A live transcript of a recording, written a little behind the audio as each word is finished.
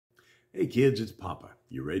Hey kids, it's Papa.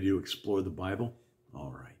 You ready to explore the Bible?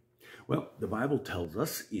 All right. Well, the Bible tells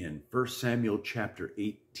us in 1 Samuel chapter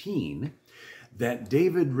 18 that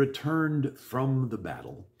David returned from the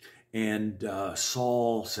battle and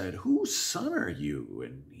Saul said, "Whose son are you?"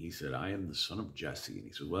 And he said, "I am the son of Jesse." And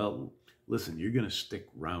he said, "Well, listen, you're going to stick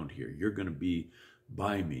around here. You're going to be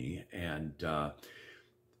by me."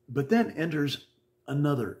 But then enters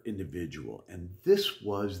another individual, and this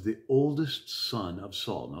was the oldest son of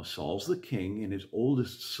Saul. Now, Saul's the king, and his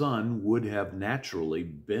oldest son would have naturally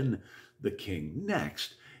been the king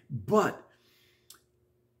next, but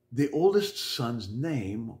the oldest son's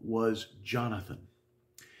name was Jonathan.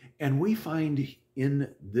 And we find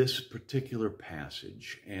in this particular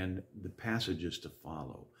passage, and the passages to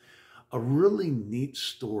follow, a really neat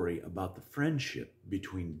story about the friendship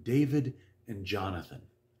between David and Jonathan.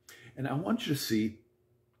 And I want you to see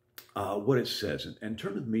what it says. And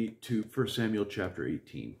turn with me to 1 Samuel chapter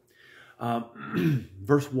 18.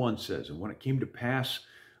 Verse 1 says, "And when it came to pass,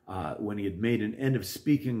 when he had made an end of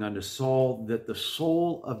speaking unto Saul, that the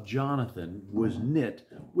soul of Jonathan was knit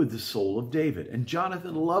with the soul of David. And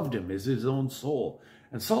Jonathan loved him as his own soul.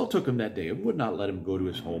 And Saul took him that day and would not let him go to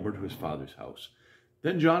his home or to his father's house.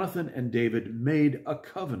 Then Jonathan and David made a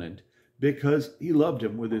covenant, because he loved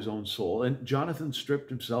him with his own soul. And Jonathan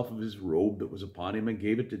stripped himself of his robe that was upon him and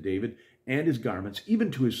gave it to David and his garments,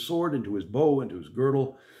 even to his sword and to his bow and to his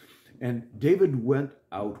girdle. And David went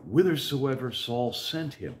out whithersoever Saul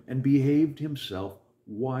sent him and behaved himself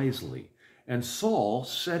wisely. And Saul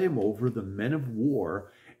set him over the men of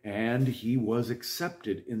war, and he was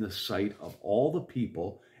accepted in the sight of all the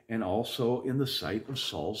people and also in the sight of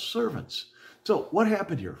Saul's servants." So what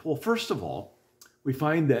happened here? Well, first of all, we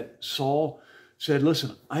find that Saul said,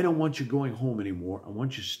 "Listen, I don't want you going home anymore. I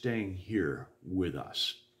want you staying here with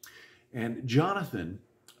us." And Jonathan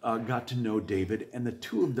got to know David, and the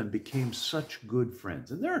two of them became such good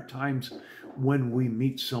friends. And there are times when we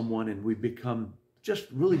meet someone and we become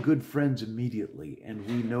just really good friends immediately, and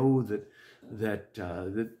we know that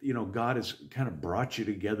God has kind of brought you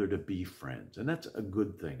together to be friends, and that's a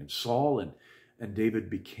good thing. And Saul and David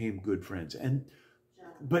became good friends.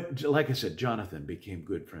 But like I said, Jonathan became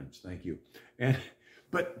good friends. Thank you.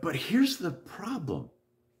 But here's the problem.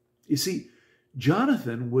 You see,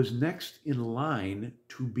 Jonathan was next in line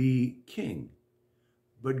to be king,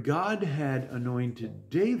 but God had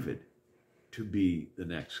anointed David to be the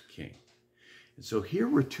next king. And so here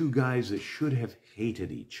were two guys that should have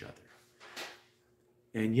hated each other.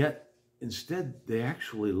 And yet, instead, they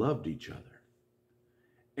actually loved each other.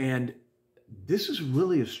 And this is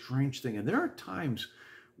really a strange thing. And there are times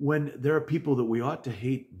when there are people that we ought to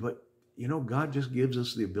hate, but, God just gives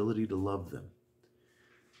us the ability to love them.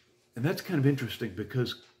 And that's kind of interesting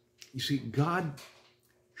because, you see, God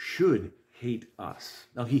should hate us.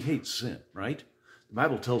 Now, he hates sin, right? The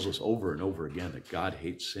Bible tells us over and over again that God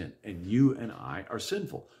hates sin, and you and I are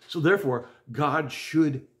sinful. So therefore, God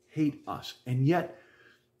should hate us. And yet,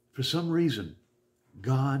 for some reason,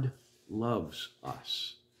 God loves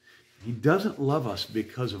us. He doesn't love us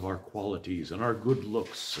because of our qualities and our good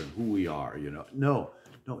looks and who we are, No,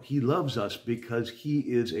 he loves us because he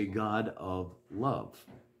is a God of love.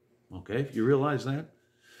 Okay, you realize that?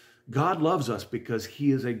 God loves us because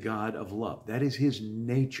he is a God of love. That is his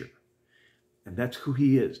nature. And that's who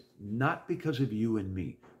he is. Not because of you and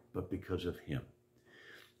me, but because of him.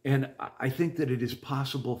 And I think that it is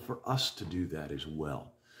possible for us to do that as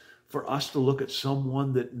well. For us to look at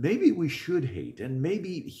someone that maybe we should hate, and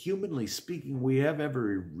maybe humanly speaking, we have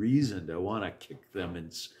every reason to want to kick them.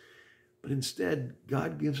 But instead,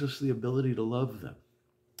 God gives us the ability to love them.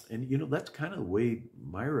 And, that's kind of the way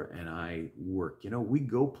Myra and I work. We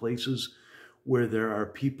go places where there are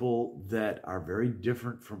people that are very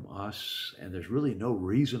different from us, and there's really no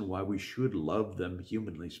reason why we should love them,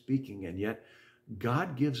 humanly speaking, and yet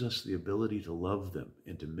God gives us the ability to love them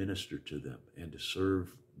and to minister to them and to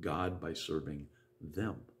serve God by serving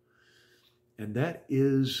them. And that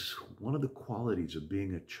is one of the qualities of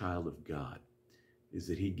being a child of God, is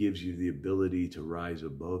that he gives you the ability to rise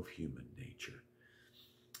above human nature.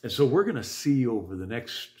 And so we're going to see over the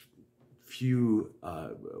next few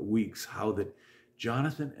weeks how that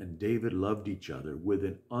Jonathan and David loved each other with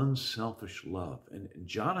an unselfish love. And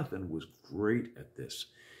Jonathan was great at this.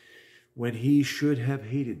 When he should have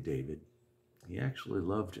hated David, he actually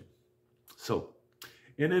loved him. So,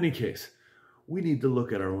 in any case, we need to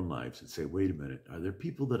look at our own lives and say, wait a minute, are there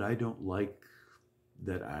people that I don't like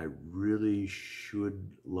that I really should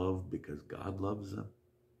love because God loves them?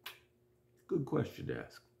 Good question to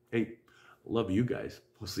ask. Hey, love you guys.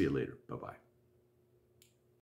 We'll see you later. Bye-bye.